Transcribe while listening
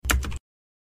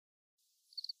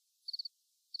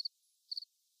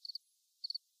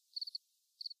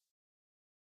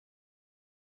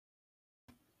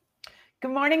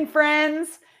Good morning,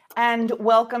 friends, and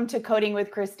welcome to Coding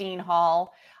with Christine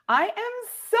Hall. I am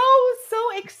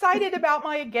so excited about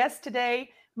my guest today,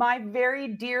 my very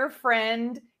dear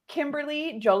friend,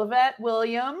 Kimberly Jolivet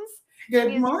Williams.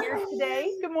 Good She is morning. here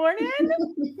today. Good morning.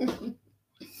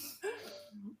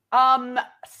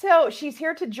 So she's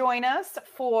here to join us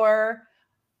for,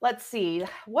 let's see,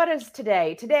 what is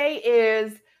today? Today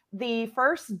is the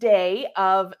first day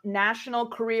of National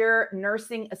Career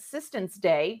Nursing Assistance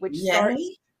Day, which starts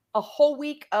a whole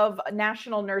week of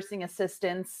National Nursing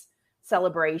Assistance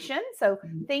celebration. So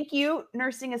thank you,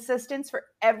 nursing assistants, for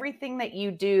everything that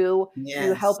you do. Yes.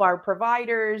 You help our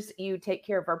providers. You take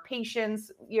care of our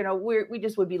patients. You know, we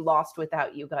just would be lost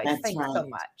without you guys. Thanks so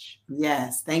much.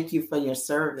 Yes. Thank you for your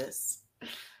service.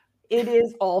 It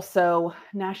is also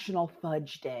National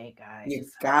Fudge Day, guys. You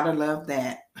gotta love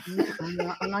that.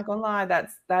 I'm not gonna lie,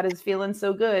 that is feeling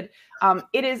so good.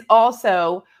 It is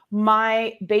also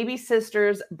my baby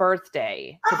sister's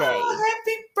birthday today. Oh,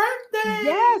 happy birthday!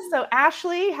 Yes, so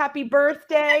Ashley, happy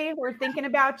birthday. We're thinking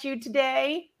about you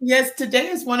today. Yes, today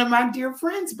is one of my dear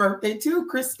friends' birthday too,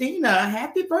 Christina.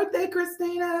 Happy birthday,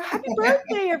 Christina! Happy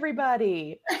birthday,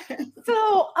 everybody.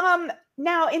 So,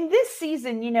 now in this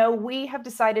season, you know, we have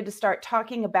decided to start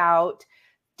talking about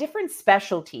different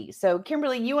specialties. So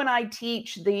Kimberly, you and I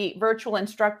teach the virtual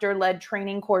instructor-led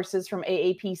training courses from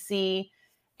AAPC,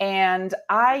 and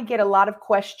I get a lot of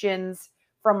questions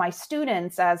from my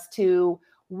students as to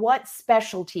what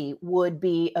specialty would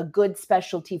be a good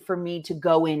specialty for me to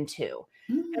go into.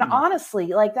 And honestly,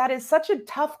 like, that is such a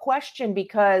tough question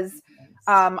because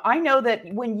I know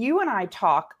that when you and I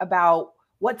talk about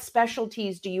what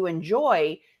specialties do you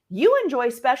enjoy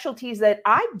specialties that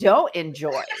I don't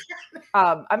enjoy.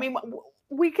 I mean,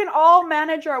 we can all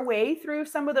manage our way through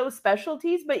some of those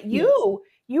specialties, but you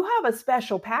have a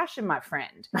special passion, my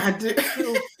friend. I do.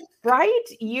 Right?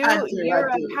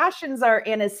 Your passions are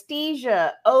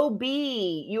anesthesia, OB.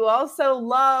 You also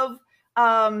love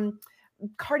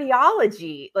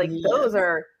cardiology. Like, those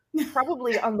are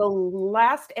probably on the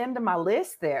last end of my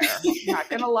list there. Not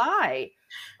gonna lie.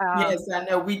 Yes, I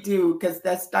know we do, because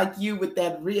that's like you with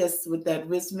that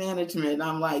risk management.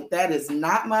 I'm like, that is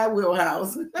not my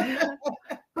wheelhouse.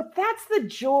 But that's the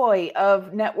joy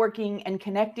of networking and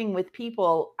connecting with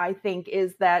people, I think,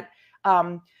 is that,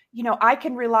 you know, I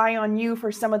can rely on you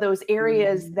for some of those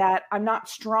areas that I'm not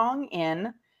strong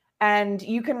in. And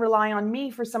you can rely on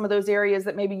me for some of those areas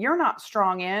that maybe you're not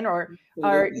strong in, or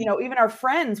you know, even our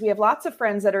friends. We have lots of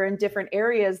friends that are in different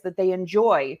areas that they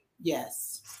enjoy.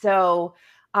 Yes. So,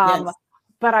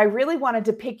 but I really wanted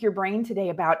to pick your brain today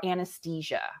about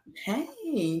anesthesia.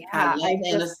 Hey, I love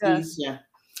anesthesia.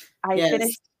 I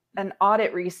finished an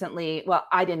audit recently. Well,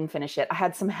 I didn't finish it. I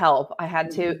had some help. I had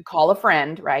to call a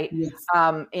friend, right? Yes.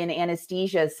 In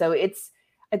anesthesia. So it's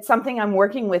something I'm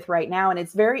working with right now. And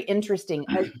it's very interesting.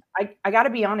 I got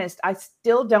to be honest, I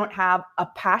still don't have a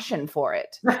passion for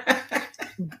it, but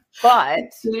I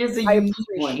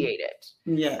appreciate it.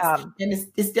 Yes. And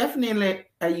it's definitely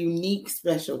a unique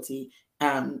specialty.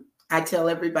 I tell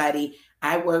everybody,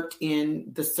 I worked in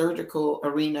the surgical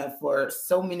arena for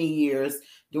so many years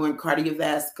doing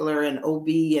cardiovascular and OB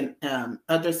and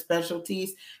other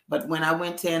specialties. But when I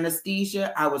went to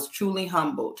anesthesia, I was truly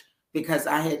humbled because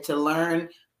I had to learn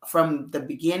from the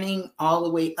beginning all the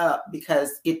way up,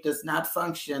 because it does not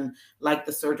function like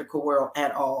the surgical world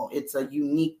at all. It's a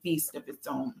unique beast of its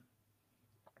own.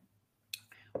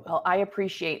 Well, I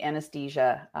appreciate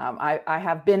anesthesia. I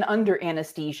have been under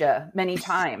anesthesia many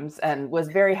times and was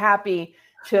very happy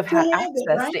to have had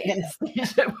access to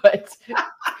anesthesia. But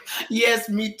yes,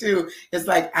 me too. It's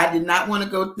like, I did not want to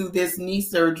go through this knee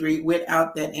surgery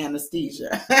without that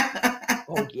anesthesia.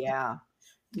 Oh, yeah.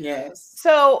 Yes.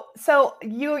 So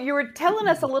you were telling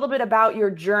us a little bit about your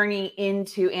journey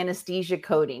into anesthesia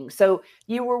coding. So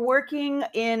you were working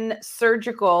in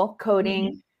surgical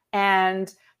coding,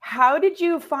 and how did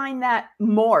you find that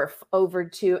morph over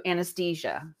to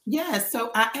anesthesia? Yeah,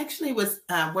 so I actually was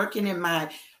working in my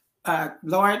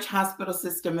large hospital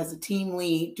system as a team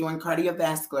lead doing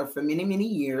cardiovascular for many, many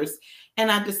years. And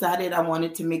I decided I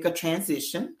wanted to make a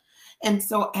transition. And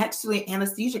so actually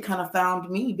anesthesia kind of found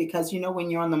me, because, you know, when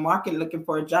you're on the market looking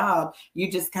for a job,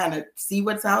 you just kind of see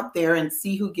what's out there and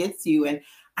see who gets you. And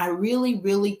I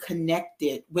really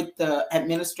connected with the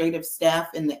administrative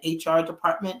staff in the HR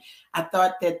department. I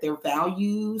thought that their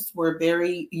values were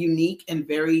very unique and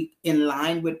very in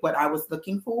line with what I was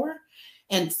looking for.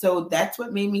 And so that's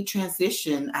what made me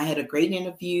transition. I had a great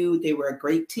interview. They were a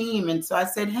great team. And so I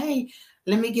said, hey,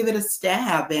 let me give it a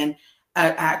stab. And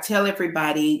I tell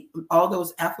everybody all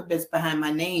those alphabets behind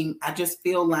my name. I just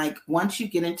feel like once you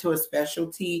get into a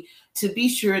specialty, to be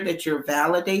sure that you're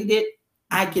validated,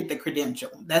 I get the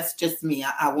credential. That's just me.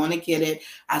 I want to get it.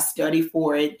 I study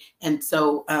for it. And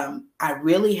so I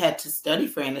really had to study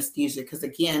for anesthesia because,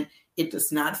 again, it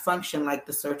does not function like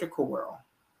the surgical world.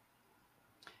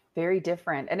 Very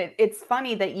different. And it's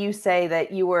funny that you say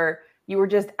that you were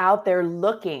just out there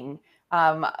looking.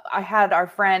 I had our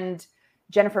friend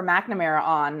Jennifer McNamara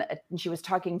on, and she was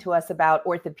talking to us about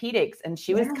orthopedics, and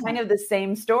she was kind of the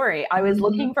same story. I was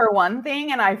looking for one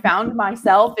thing, and I found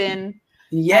myself in,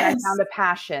 and I found a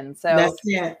passion. So that's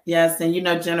it. Yes. And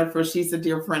Jennifer, she's a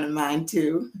dear friend of mine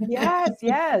too.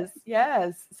 yes.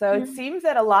 So it seems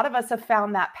that a lot of us have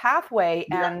found that pathway.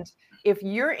 And if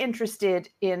you're interested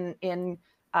in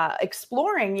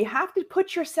exploring, you have to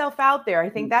put yourself out there. I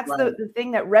think that's the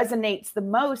thing that resonates the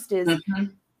most is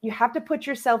you have to put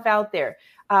yourself out there.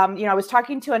 I was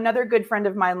talking to another good friend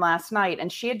of mine last night,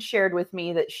 and she had shared with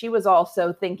me that she was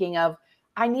also thinking of,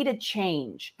 I need a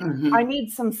change. I need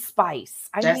some spice.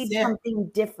 I need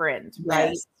something different,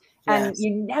 right? And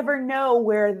you never know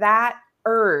where that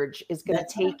urge is going to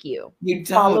take you. You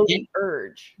follow the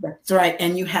urge. That's right.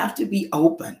 And you have to be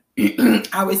open. I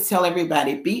always tell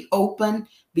everybody, be open,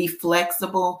 be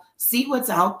flexible, see what's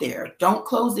out there. Don't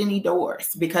close any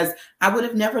doors, because I would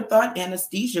have never thought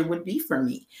anesthesia would be for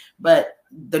me. But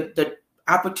the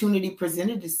opportunity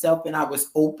presented itself, and I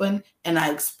was open and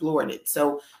I explored it.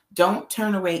 So don't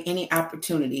turn away any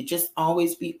opportunity. Just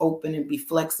always be open and be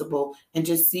flexible and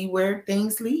just see where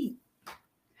things lead.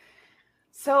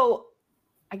 So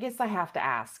I guess I have to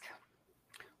ask,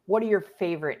 what are your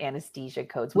favorite anesthesia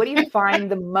codes? What do you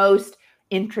find the most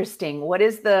interesting? What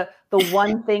is the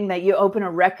one thing that you open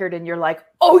a record and you're like,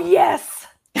 oh, yes?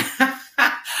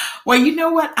 Well, you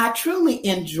know what? I truly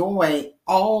enjoy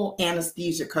all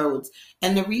anesthesia codes.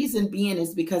 And the reason being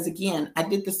is because, again, I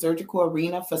did the surgical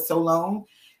arena for so long.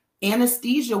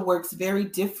 Anesthesia works very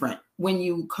different when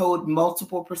you code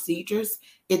multiple procedures.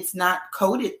 It's not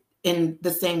coded in the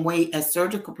same way as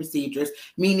surgical procedures,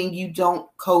 meaning you don't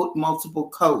code multiple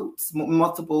codes,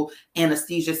 multiple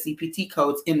anesthesia CPT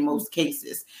codes in most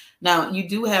cases. Now, you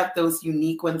do have those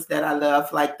unique ones that I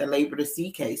love, like the labor to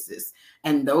C cases,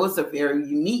 and those are very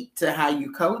unique to how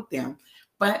you code them.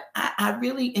 But I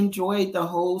really enjoyed the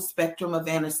whole spectrum of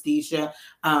anesthesia.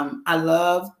 I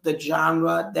love the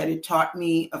genre that it taught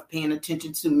me of paying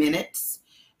attention to minutes,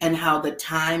 and how the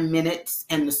time minutes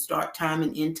and the start time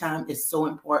and end time is so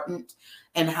important,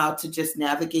 and how to just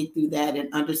navigate through that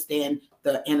and understand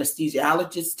the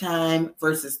anesthesiologist time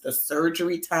versus the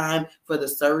surgery time for the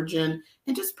surgeon,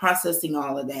 and just processing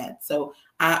all of that. So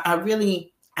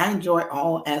I enjoy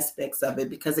all aspects of it,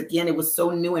 because, again, it was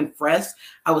so new and fresh.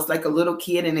 I was like a little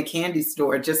kid in a candy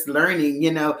store, just learning,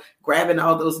 grabbing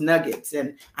all those nuggets.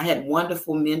 And I had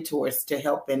wonderful mentors to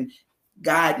help and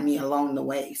guide me along the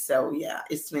way. So yeah,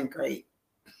 it's been great.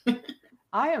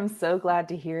 I am so glad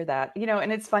to hear that.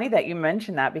 And it's funny that you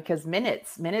mentioned that, because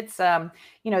minutes,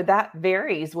 that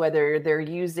varies whether they're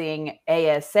using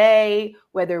ASA,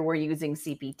 whether we're using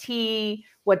CPT,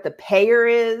 what the payer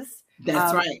is.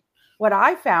 That's right. What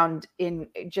I found in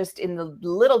the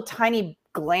little tiny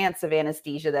glance of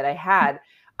anesthesia that I had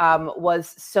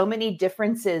was so many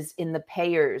differences in the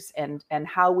payers and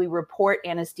how we report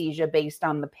anesthesia based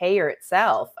on the payer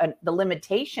itself, and the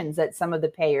limitations that some of the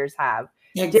payers have.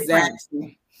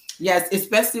 Exactly. Yes,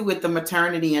 especially with the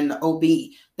maternity and the OB.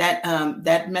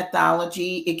 That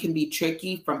methodology, it can be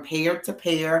tricky from payer to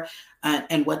payer,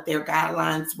 and what their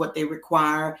guidelines, what they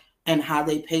require, and how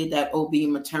they pay that OB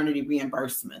maternity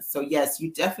reimbursement. So yes,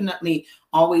 you definitely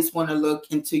always want to look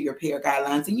into your payer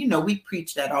guidelines. And we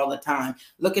preach that all the time.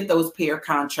 Look at those payer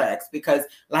contracts, because,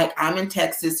 like, I'm in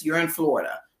Texas, you're in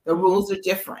Florida. The rules are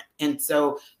different. And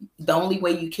so the only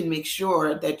way you can make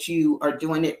sure that you are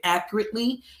doing it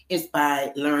accurately is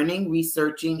by learning,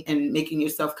 researching, and making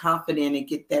yourself confident and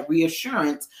get that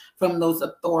reassurance from those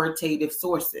authoritative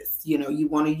sources. You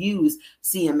want to use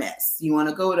CMS. You want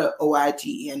to go to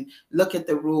OIG and look at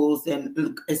the rules,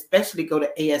 and especially go to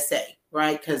ASA,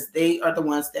 right? Because they are the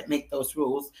ones that make those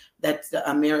rules. That's the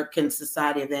American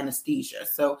Society of Anesthesia.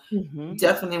 So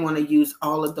definitely want to use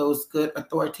all of those good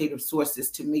authoritative sources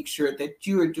to make sure that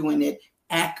you're doing it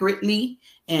accurately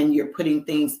and you're putting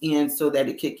things in so that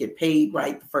it could get paid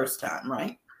right the first time,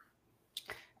 right?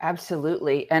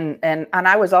 Absolutely. And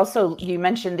I was also, you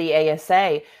mentioned the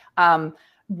ASA.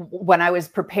 When I was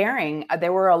preparing,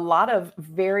 there were a lot of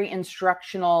very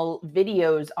instructional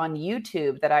videos on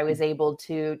YouTube that I was able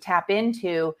to tap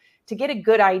into to get a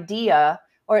good idea,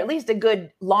 or at least a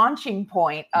good launching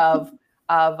point of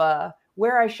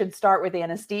where I should start with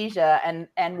anesthesia.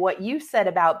 And what you said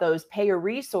about those payer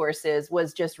resources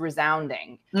was just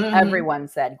resounding. Everyone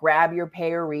said, grab your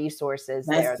payer resources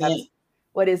there. That's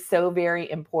what is so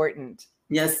very important.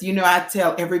 Yes, I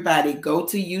tell everybody, go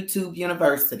to YouTube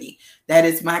University. That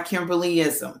is my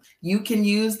Kimberlyism. You can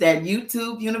use that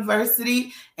YouTube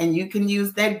University and you can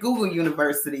use that Google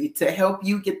University to help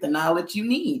you get the knowledge you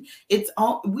need.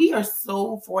 We are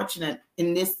so fortunate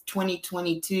in this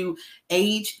 2022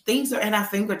 age. Things are at our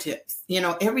fingertips.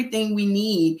 Everything we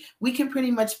need, we can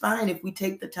pretty much find if we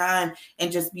take the time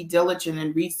and just be diligent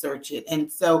and research it. And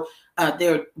so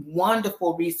there are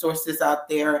wonderful resources out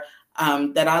there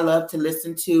that I love to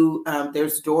listen to.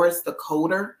 There's Doris the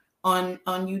Coder on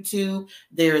YouTube.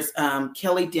 There's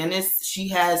Kelly Dennis. She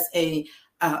has a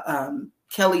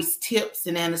Kelly's Tips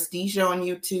in Anesthesia on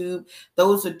YouTube.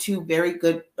 Those are two very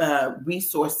good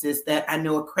resources that I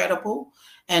know are credible,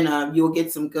 and you'll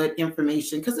get some good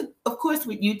information. Because, of course,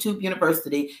 with YouTube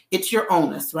University, it's your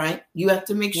onus, right? You have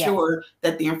to make sure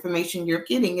that the information you're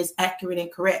getting is accurate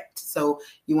and correct. So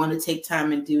you want to take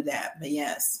time and do that. But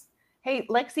yes. Hey,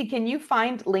 Lexi, can you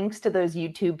find links to those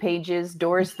YouTube pages,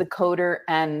 Doris the Coder,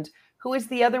 and who is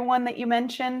the other one that you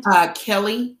mentioned?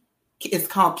 Kelly. It's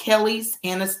called Kelly's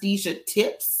Anesthesia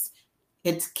Tips.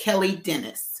 It's Kelly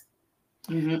Dennis.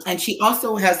 And she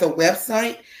also has a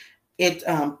website. It's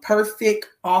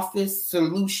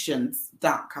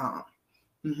perfectofficesolutions.com.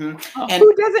 And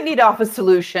who doesn't need office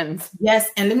solutions? Yes.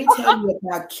 And let me tell you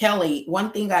about Kelly. One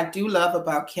thing I do love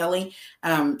about Kelly,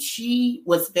 she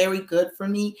was very good for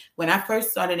me. When I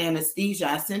first started anesthesia,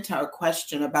 I sent her a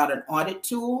question about an audit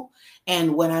tool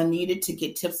and when I needed to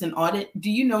get tips in audit.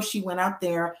 Do you know she went out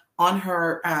there on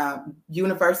her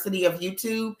University of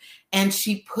YouTube and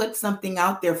she put something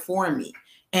out there for me?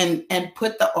 And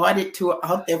put the audit tool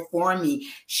out there for me.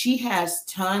 She has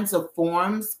tons of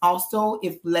forms. Also,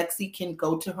 if Lexi can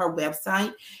go to her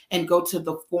website and go to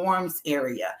the forms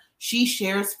area, she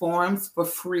shares forms for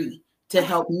free to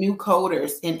help new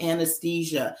coders in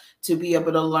anesthesia to be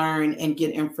able to learn and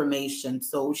get information.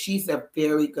 So she's a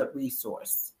very good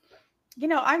resource.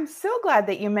 I'm so glad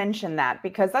that you mentioned that,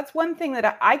 because that's one thing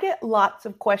that I get lots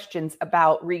of questions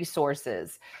about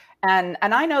resources. And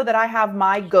I know that I have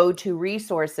my go-to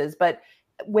resources, but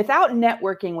without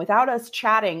networking, without us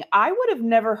chatting, I would have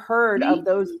never heard of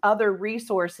those other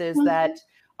resources that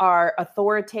are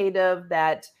authoritative,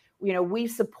 that, we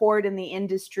support in the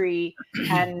industry.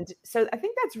 And so I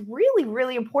think that's really,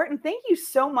 really important. Thank you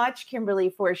so much, Kimberly,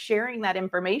 for sharing that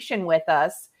information with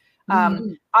us.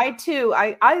 I too,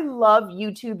 I love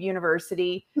YouTube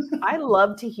University. I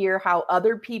love to hear how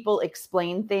other people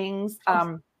explain things.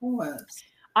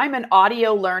 I'm an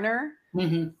audio learner,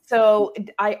 so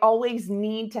I always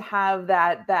need to have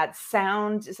that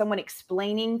sound, someone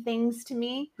explaining things to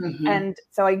me. And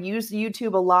so I use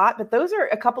YouTube a lot, but those are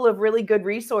a couple of really good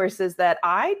resources that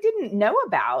I didn't know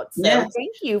about. So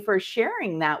thank you for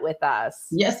sharing that with us.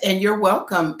 Yes, and you're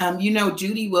welcome.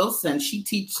 Judy Wilson,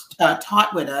 she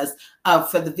taught with us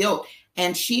for the VILT.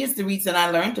 And she is the reason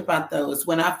I learned about those.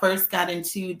 When I first got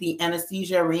into the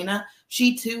anesthesia arena,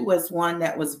 she too was one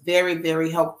that was very,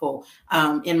 very helpful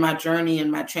in my journey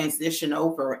and my transition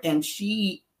over. And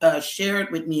she shared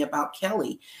with me about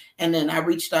Kelly. And then I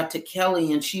reached out to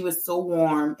Kelly, and she was so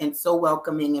warm and so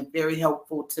welcoming and very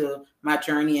helpful to my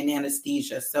journey in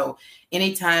anesthesia. So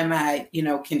anytime I,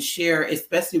 can share,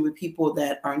 especially with people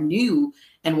that are new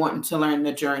and wanting to learn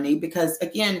the journey, because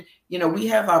again, we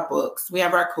have our books, we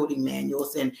have our coding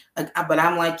manuals, but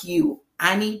I'm like you,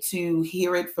 I need to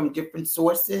hear it from different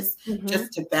sources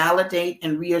just to validate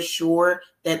and reassure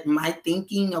that my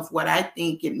thinking of what I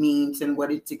think it means and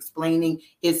what it's explaining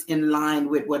is in line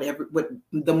with what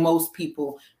the most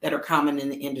people that are common in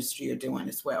the industry are doing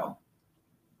as well.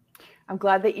 I'm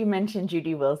glad that you mentioned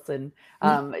Judy Wilson.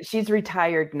 She's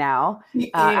retired now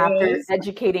after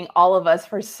educating all of us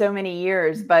for so many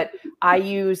years, but I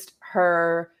used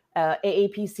her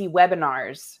AAPC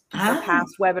webinars,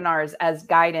 past webinars, as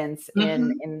guidance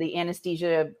in the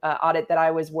anesthesia audit that I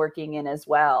was working in as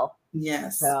well.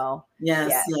 Yes. So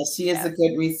yes, she is a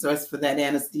good resource for that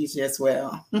anesthesia as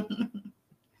well.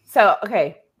 So,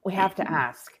 okay, we have to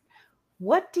ask,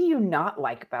 what do you not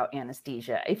like about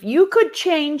anesthesia? If you could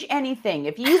change anything,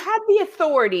 if you had the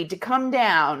authority to come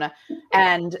down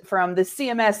and from the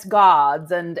CMS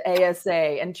gods and ASA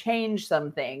and change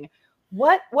something,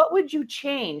 what would you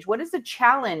change? What is a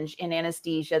challenge in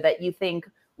anesthesia that you think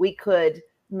we could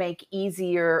make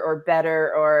easier or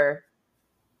better? Or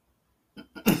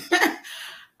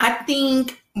I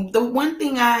think the one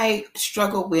thing I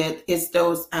struggle with is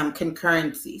those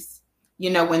concurrencies.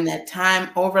 When that time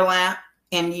overlap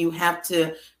and you have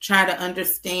to try to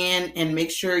understand and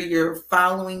make sure you're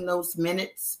following those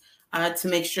minutes to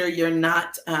make sure you're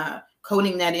not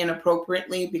coding that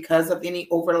inappropriately because of any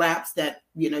overlaps that,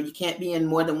 you can't be in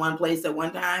more than one place at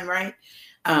one time, right?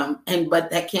 But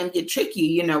that can get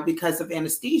tricky, because of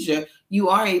anesthesia. You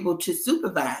are able to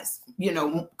supervise,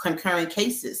 concurrent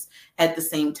cases at the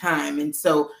same time. And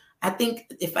so I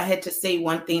think if I had to say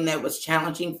one thing that was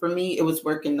challenging for me, it was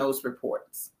working those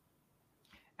reports.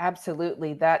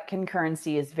 Absolutely. That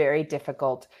concurrency is very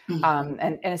difficult.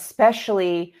 And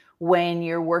especially when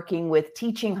you're working with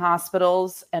teaching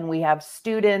hospitals and we have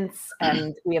students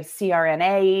and we have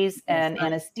CRNAs and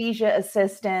anesthesia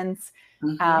assistants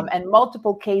and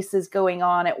multiple cases going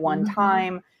on at one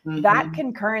time. That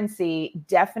concurrency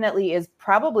definitely is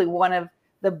probably one of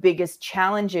the biggest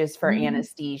challenges for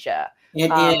anesthesia. It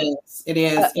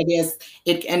is.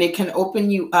 And it can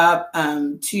open you up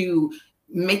to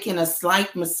making a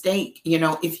slight mistake,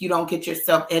 if you don't get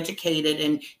yourself educated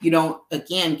and you don't,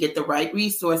 again, get the right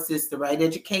resources, the right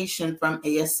education from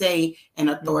ASA and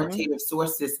authoritative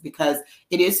sources, because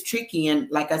it is tricky.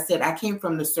 And like I said, I came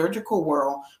from the surgical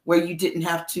world where you didn't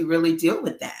have to really deal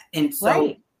with that. And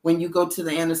so when you go to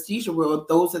the anesthesia world,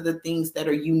 those are the things that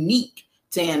are unique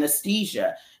to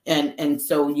anesthesia. And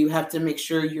so you have to make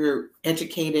sure you're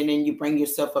educated and you bring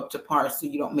yourself up to par so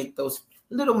you don't make those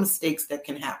little mistakes that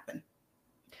can happen.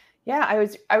 Yeah,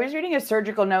 I was reading a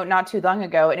surgical note not too long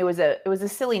ago, and it was a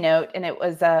silly note, and it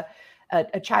was a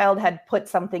child had put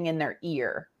something in their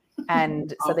ear,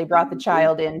 and so they brought the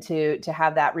child in to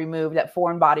have that removed, that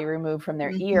foreign body removed from their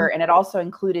ear, and it also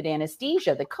included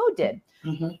anesthesia. The code did.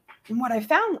 And what I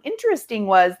found interesting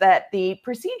was that the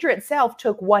procedure itself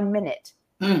took 1 minute.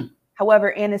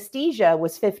 However, anesthesia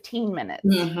was 15 minutes.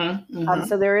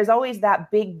 So there is always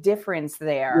that big difference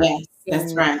there. Yes,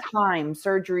 that's right. Time,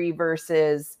 surgery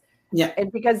versus. Yeah.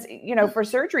 And because, for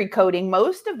surgery coding,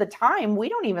 most of the time, we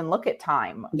don't even look at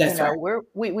time. That's right.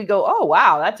 We go, oh,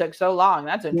 wow, that took so long.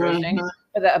 That's interesting.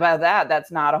 About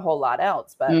that's not a whole lot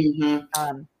else. But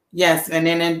yes. And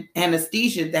then in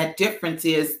anesthesia, that difference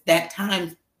is that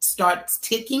time starts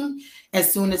ticking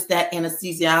as soon as that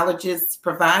anesthesiologist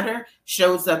provider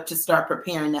shows up to start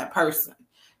preparing that person.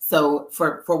 So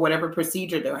for whatever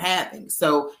procedure they're having.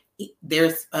 So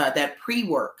there's that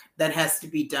pre-work that has to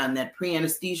be done, that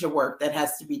pre-anesthesia work that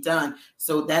has to be done.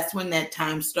 So that's when that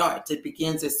time starts. It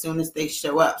begins as soon as they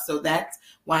show up. So that's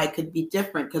why it could be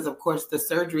different, because of course the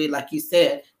surgery, like you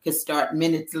said, could start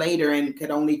minutes later and could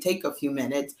only take a few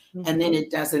minutes. And then it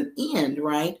doesn't end,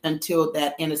 right, until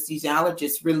that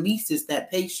anesthesiologist releases that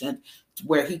patient,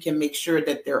 where he can make sure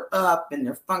that they're up and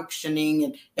they're functioning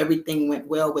and everything went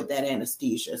well with that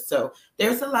anesthesia. So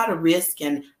there's a lot of risk,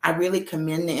 and I really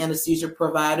commend the anesthesia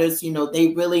providers.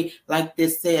 They really, like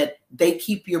this said, they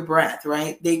keep your breath,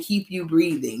 right? They keep you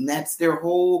breathing. That's their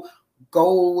whole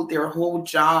goal, their whole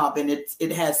job. And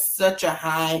it has such a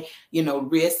high,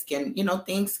 risk, and,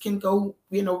 things can go,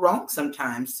 wrong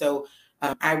sometimes. So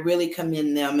I really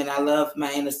commend them, and I love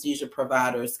my anesthesia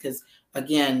providers because,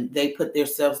 again, they put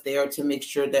themselves there to make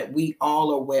sure that we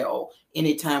all are well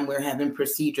anytime we're having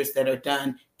procedures that are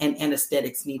done and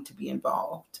anesthetics need to be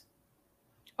involved.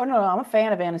 Oh, no, I'm a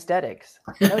fan of anesthetics.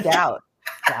 No doubt.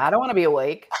 I don't want to be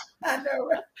awake. I know.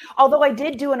 Right? Although I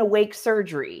did do an awake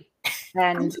surgery.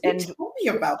 And you told me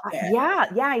about that.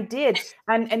 Yeah, I did.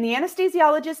 And the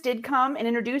anesthesiologist did come and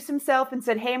introduce himself and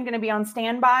said, hey, I'm going to be on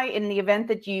standby in the event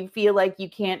that you feel like you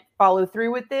can't follow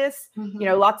through with this.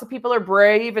 Lots of people are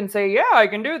brave and say, yeah, I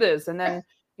can do this. And then,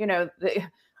 then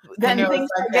things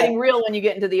start getting real when you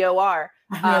get into the OR.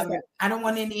 I don't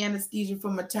want any anesthesia for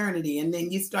maternity. And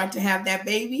then you start to have that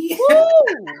baby. Woo!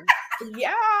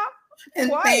 Yeah.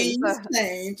 And things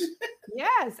change.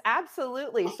 Yes,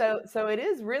 absolutely. So it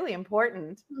is really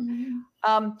important.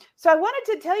 So I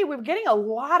wanted to tell you, we're getting a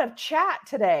lot of chat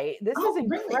today. This is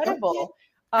incredible.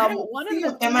 Really?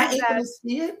 Am I able to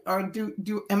see it, or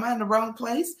am I in the wrong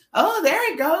place? Oh,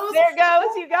 there it goes. There it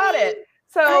goes. You got it.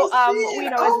 So, as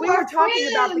we were talking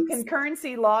about the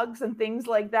concurrency logs and things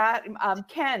like that,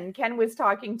 Ken was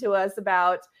talking to us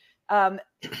about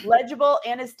legible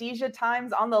anesthesia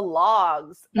times on the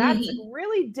logs. That's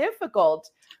really difficult.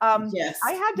 Yes.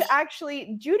 I had to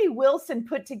actually, Judy Wilson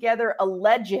put together a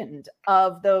legend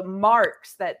of the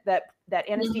marks that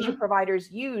anesthesia providers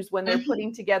use when they're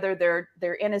putting together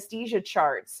their anesthesia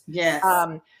charts. Yes.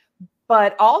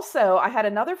 But also, I had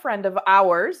another friend of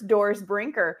ours, Doris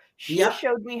Brinker. She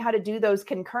showed me how to do those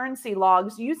concurrency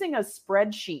logs using a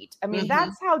spreadsheet. I mean,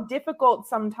 that's how difficult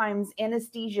sometimes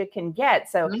anesthesia can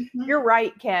get. So you're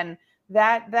right, Ken.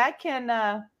 That can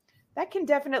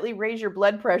definitely raise your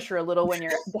blood pressure a little when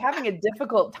you're having a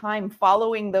difficult time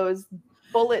following those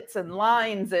bullets and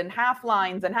lines and half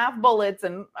bullets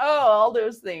and all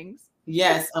those things.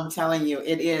 Yes, I'm telling you,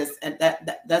 it is. And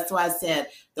that's why I said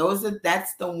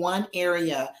that's the one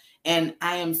area. And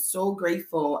I am so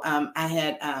grateful. I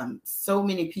had so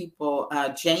many people,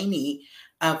 Jamie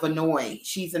Vanoy,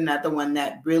 she's another one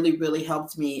that really, really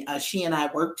helped me. She and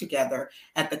I worked together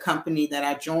at the company that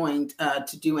I joined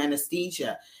to do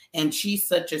anesthesia. And she's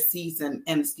such a seasoned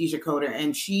anesthesia coder.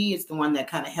 And she is the one that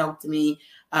kind of helped me.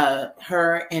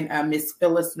 Her and Miss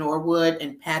Phyllis Norwood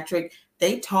and Patrick,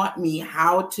 they taught me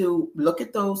how to look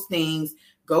at those things,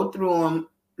 go through them,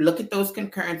 look at those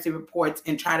concurrency reports,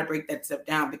 and try to break that stuff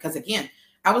down. Because again,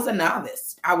 I was a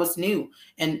novice. I was new.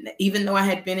 And even though I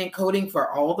had been in coding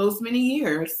for all those many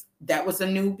years, that was a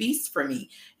new beast for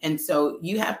me. And so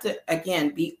you have to,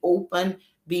 again, be open,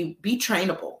 be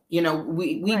trainable. You know,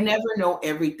 we Right. never know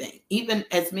everything. Even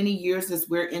as many years as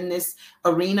we're in this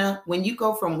arena, when you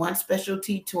go from one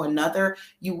specialty to another,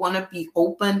 you want to be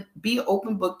an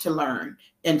open book to learn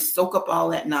and soak up all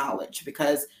that knowledge,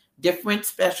 because different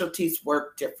specialties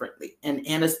work differently. And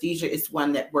anesthesia is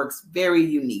one that works very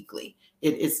uniquely.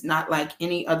 It is not like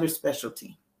any other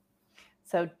specialty.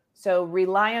 So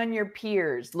rely on your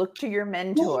peers, look to your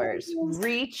mentors,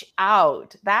 reach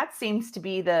out. That seems to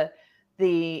be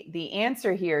the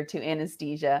answer here to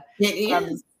anesthesia. It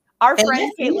is. Our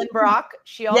friend Caitlin Brock,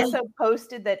 she also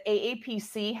posted that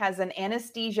AAPC has an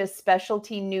anesthesia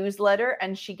specialty newsletter,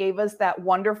 and she gave us that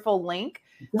wonderful link.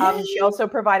 She also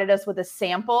provided us with a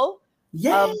sample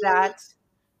of that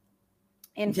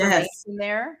information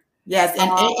there. Yes, and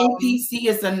AAPC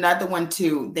is another one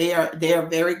too. They are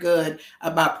very good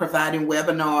about providing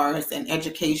webinars and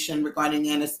education regarding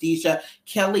anesthesia.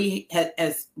 Kelly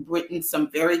has written some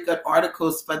very good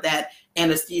articles for that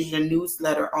anesthesia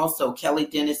newsletter also. Kelly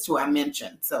Dennis, who I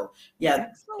mentioned. So yeah,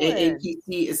 excellent.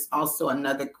 AAPC is also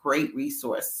another great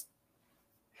resource.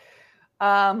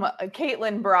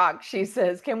 Caitlin Brock, she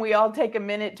says, can we all take a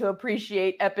minute to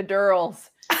appreciate epidurals?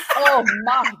 Oh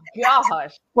my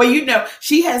gosh. Well, you know,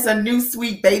 she has a new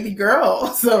sweet baby girl.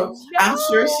 So I'm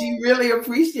sure she really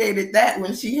appreciated that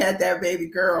when she had that baby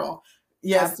girl.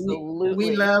 Yes,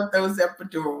 we love those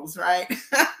epidurals, right?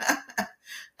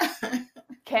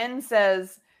 Ken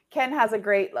has a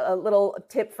great little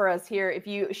tip for us here. If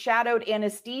you shadowed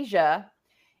anesthesia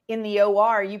in the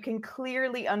OR, you can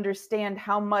clearly understand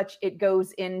how much it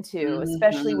goes into,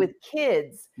 especially with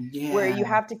kids, where you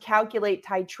have to calculate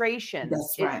titration.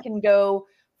 That's right. It can go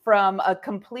from a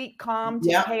complete calm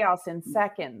to chaos in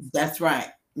seconds. That's right.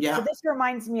 Yeah. So this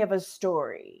reminds me of a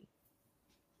story.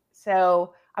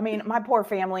 So, I mean, my poor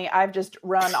family, I've just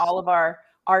run all of our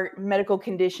medical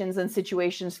conditions and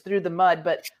situations through the mud.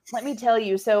 But let me tell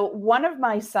you, so one of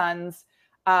my sons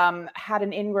had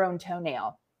an ingrown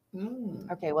toenail.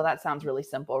 Okay, well, that sounds really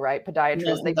simple, right?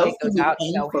 Podiatrists, they take those out.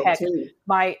 You know, heck,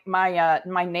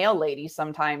 my nail lady,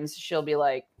 sometimes she'll be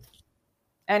like,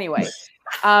 anyway.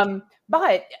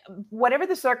 But whatever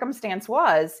the circumstance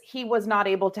was, he was not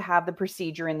able to have the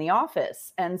procedure in the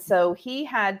office. And so he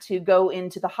had to go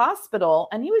into the hospital,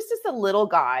 and he was just a little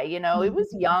guy, you know, he was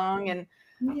young. And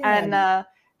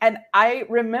I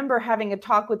remember having a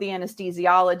talk with the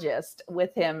anesthesiologist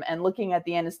with him, and looking at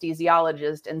the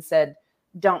anesthesiologist and said,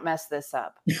 don't mess this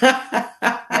up.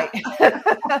 Right?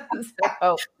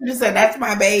 So, you said, that's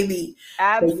my baby.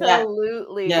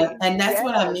 Absolutely. Yeah. And that's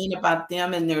what I mean about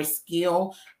them and their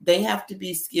skill. They have to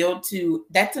be skilled to,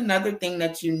 that's another thing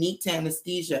that's unique to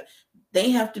anesthesia.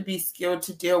 They have to be skilled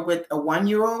to deal with a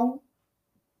 1-year-old,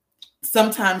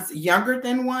 sometimes younger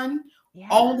than one,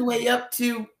 all the way up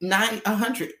to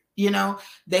 100. You know,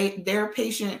 their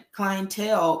patient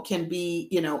clientele can be,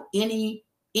 you know, any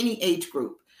age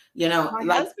group. You know,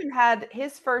 my husband had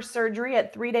his first surgery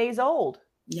at 3 days old.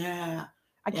 Yeah.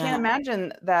 I can't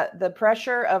imagine that the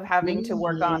pressure of having to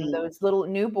work on those little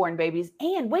newborn babies.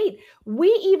 And wait, we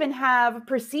even have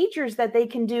procedures that they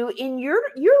can do in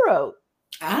utero.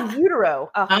 I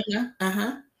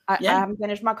haven't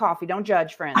finished my coffee. Don't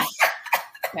judge, friends.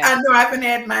 Okay. I know I haven't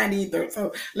had mine either.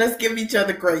 So let's give each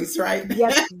other grace, right?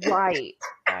 Yes, right.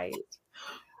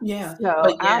 Yeah.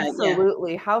 So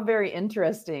absolutely. How very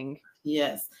interesting.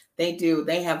 Yes, they do.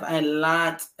 They have a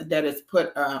lot that has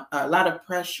put a lot of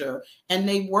pressure, and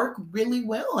they work really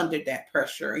well under that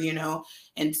pressure, you know.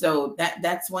 And so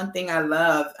that's one thing I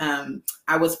love.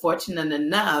 I was fortunate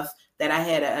enough that I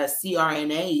had a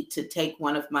CRNA to take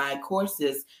one of my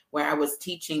courses where I was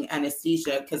teaching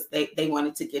anesthesia, because they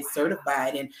wanted to get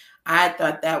certified. And I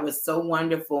thought that was so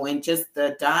wonderful. And just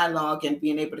the dialogue and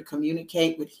being able to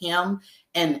communicate with him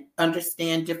and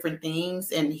understand different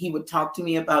things. And he would talk to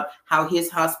me about how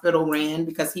his hospital ran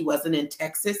because he wasn't in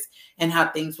Texas, and how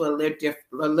things were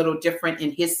a little different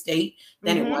in his state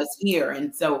than it was here.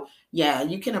 And so, yeah,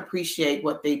 you can appreciate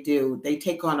what they do. They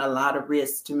take on a lot of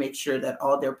risks to make sure that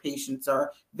all their patients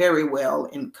are very well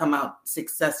and come out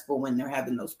successful when they're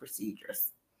having those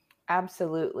procedures.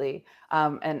 Absolutely.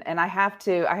 And I have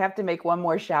to make one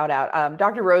more shout out.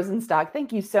 Dr. Rosenstock,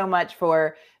 thank you so much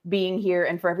for being here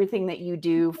and for everything that you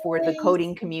do for the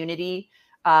coding community.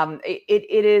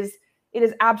 It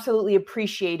is absolutely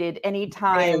appreciated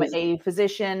anytime a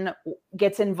physician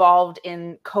gets involved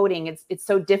in coding. It's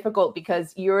so difficult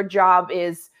because your job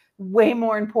is way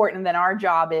more important than our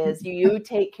job is. You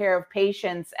take care of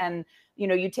patients, and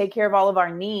you take care of all of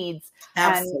our needs.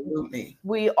 Absolutely. And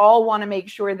we all want to make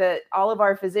sure that all of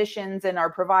our physicians and our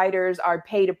providers are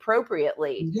paid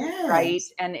appropriately. Yes. Right.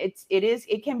 And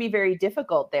it can be very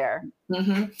difficult there.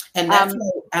 And that's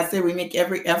why I say we make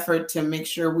every effort to make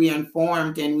sure we're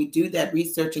informed and we do that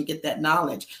research and get that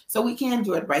knowledge so we can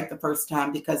do it right the first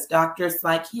time, because doctors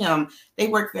like him, they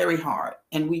work very hard,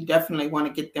 and we definitely want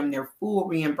to get them their full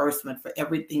reimbursement for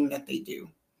everything that they do.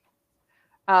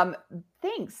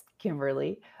 Thanks,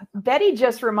 Kimberly. Betty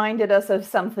just reminded us of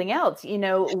something else.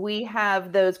 We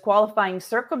have those qualifying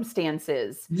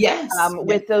circumstances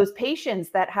with those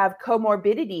patients that have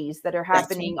comorbidities that are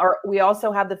happening, or we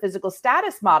also have the physical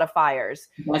status modifiers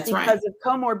because of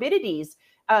comorbidities.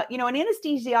 An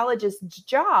anesthesiologist's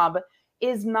job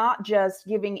is not just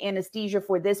giving anesthesia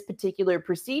for this particular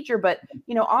procedure, but,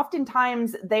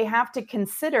 oftentimes they have to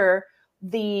consider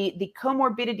the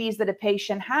comorbidities that a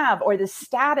patient have, or the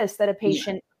status that a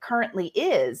patient currently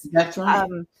is. That's right.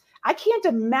 I can't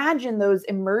imagine those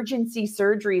emergency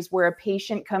surgeries where a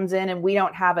patient comes in and we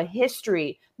don't have a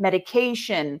history,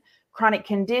 medication, chronic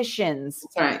conditions,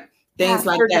 things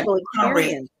like that.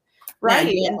 Experience.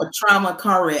 Right. Yeah, a trauma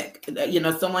car wreck.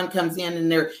 Someone comes in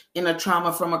and they're in a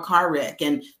trauma from a car wreck.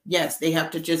 And yes, they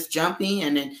have to just jump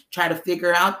in and try to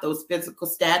figure out those physical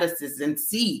statuses and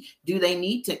see, do they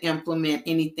need to implement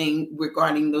anything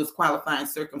regarding those qualifying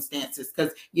circumstances?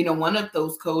 Because, one of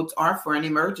those codes are for an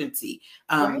emergency,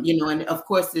 and of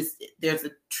course, there's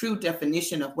a true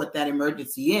definition of what that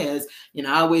emergency is.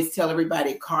 I always tell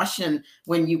everybody, caution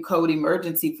when you code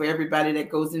emergency for everybody that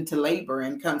goes into labor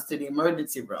and comes to the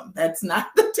emergency room. That's not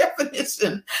the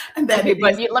definition. But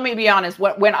let me be honest.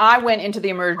 When I went into the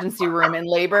emergency room in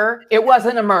labor, it was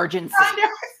an emergency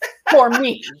for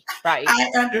me. Right.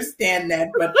 I understand that,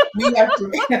 but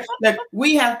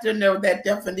we have to know that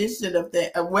definition of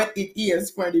what it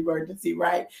is for an emergency,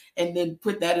 right? And then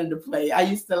put that into play. I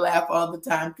used to laugh all the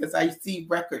time because I see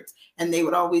records and they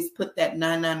would always put that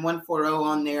 99140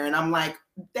 on there, and I'm like,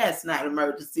 that's not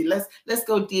emergency. Let's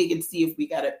go dig and see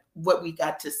if what we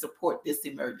got to support this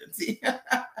emergency.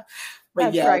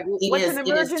 But that's right. What's an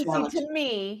emergency to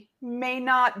me may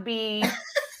not be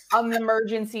an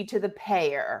emergency to the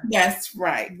payer. That's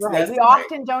right. We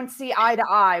often don't see eye to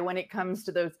eye when it comes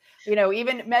to those,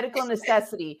 even medical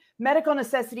necessity. Medical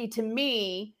necessity to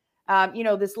me,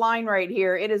 this line right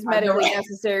here, it is medically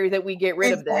necessary that we get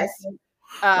rid of this.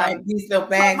 These little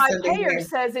bags. But my payer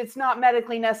says it's not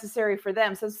medically necessary for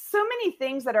them. So many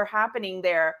things that are happening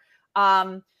there.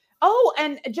 And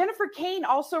Jennifer Kane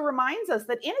also reminds us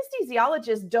that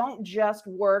anesthesiologists don't just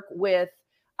work with,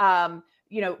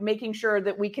 making sure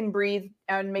that we can breathe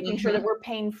and making sure that we're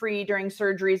pain-free during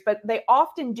surgeries, but they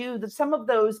often do some of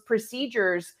those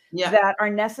procedures that are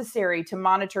necessary to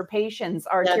monitor patients,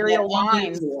 arterial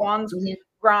lines,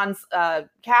 Grans,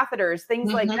 catheters,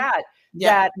 things like that,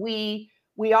 that we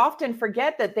often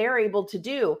forget that they're able to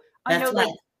do. I know that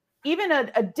even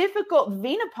a difficult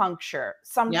venipuncture,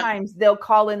 sometimes they'll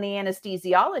call in the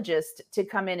anesthesiologist to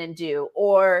come in and do,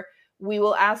 or we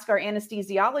will ask our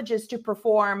anesthesiologist to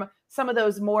perform some of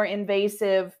those more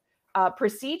invasive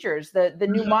procedures. The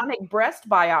pneumonic breast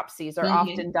biopsies are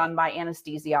often done by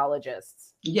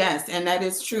anesthesiologists. Yes, and that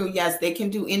is true. Yes, they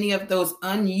can do any of those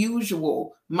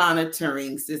unusual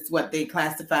monitorings. It's what they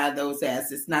classify those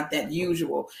as. It's not that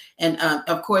usual. And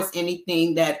of course,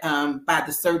 anything that by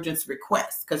the surgeon's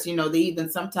request, because, they even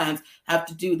sometimes have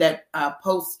to do that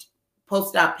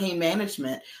post-op pain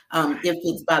management if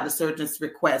it's by the surgeon's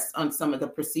request on some of the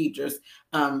procedures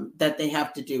that they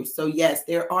have to do. So yes,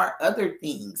 there are other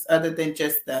things other than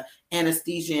just the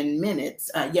anesthesia in minutes.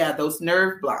 Those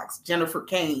nerve blocks. Jennifer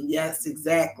Kane. Yes,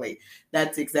 exactly.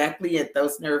 That's exactly it.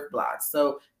 Those nerve blocks.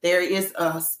 So there is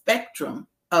a spectrum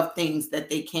of things that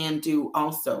they can do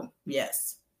also.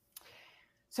 Yes.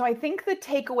 So I think the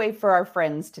takeaway for our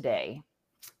friends today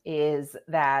is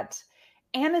that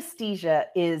anesthesia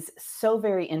is so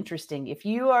very interesting. If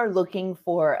you are looking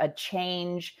for a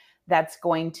change that's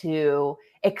going to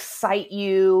excite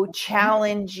you,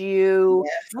 challenge you,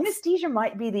 Yes. anesthesia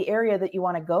might be the area that you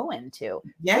want to go into.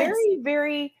 Yes. Very,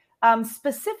 very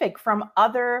specific from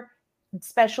other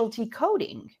specialty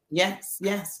coding. Yes,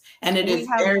 yes. And it We is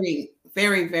have very,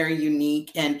 very, very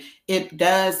unique. And it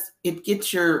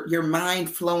gets your mind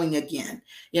flowing again.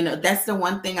 That's the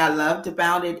one thing I loved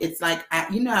about it. It's like,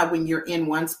 how when you're in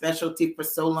one specialty for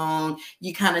so long,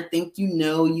 you kind of think,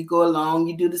 you go along,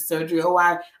 you do the surgery. Oh,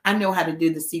 I know how to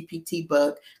do the CPT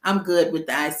book. I'm good with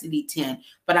the ICD-10.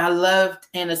 But I loved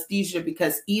anesthesia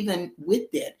because even with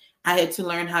it, I had to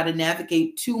learn how to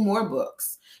navigate 2 more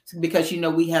books because,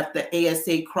 we have the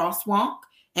ASA crosswalk.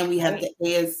 And we have the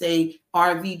ASA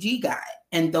RVG guide,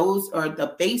 and those are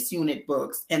the base unit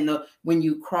books. And when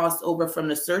you cross over from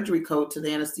the surgery code to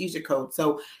the anesthesia code,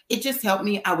 so it just helped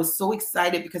me. I was so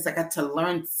excited because I got to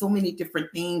learn so many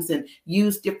different things and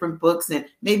use different books. And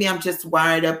maybe I'm just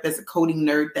wired up as a coding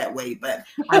nerd that way, but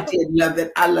I did love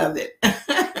it. I love it.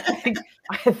 I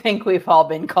think we've all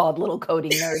been called little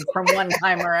coding nerds from one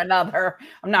time or another.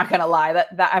 I'm not going to lie,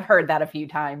 that I've heard that a few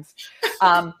times.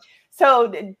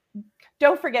 So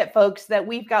don't forget, folks, that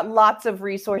we've got lots of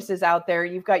resources out there.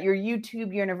 You've got your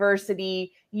YouTube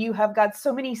University. You have got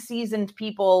so many seasoned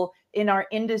people in our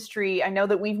industry. I know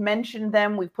that we've mentioned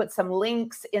them. We've put some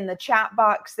links in the chat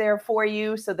box there for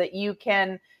you so that you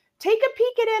can take a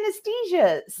peek at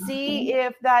anesthesia, see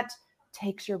if that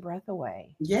takes your breath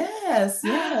away. Yes,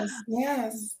 yes,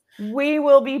 yes. We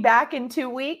will be back in 2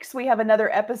 weeks. We have another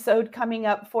episode coming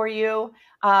up for you.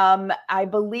 I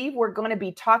believe we're going to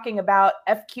be talking about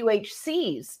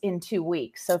FQHCs in 2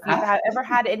 weeks. So if you've ever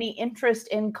had any interest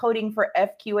in coding for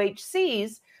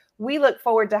FQHCs, we look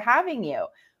forward to having you.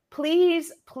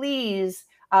 Please, please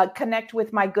connect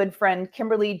with my good friend,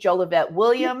 Kimberly Jolivet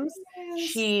Williams. Yes.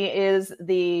 She is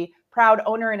the proud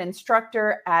owner and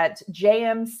instructor at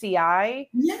JMCI.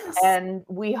 Yes. And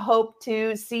we hope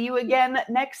to see you again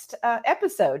next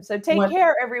episode. So take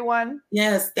care, everyone.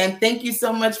 Yes. And thank you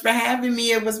so much for having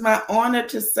me. It was my honor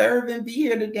to serve and be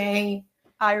here today.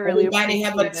 I really appreciate it.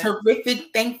 Everybody have a terrific,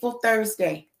 thankful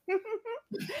Thursday.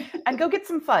 And go get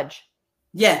some fudge.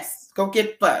 Yes. Go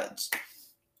get fudge.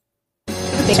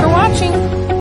 Thanks for watching.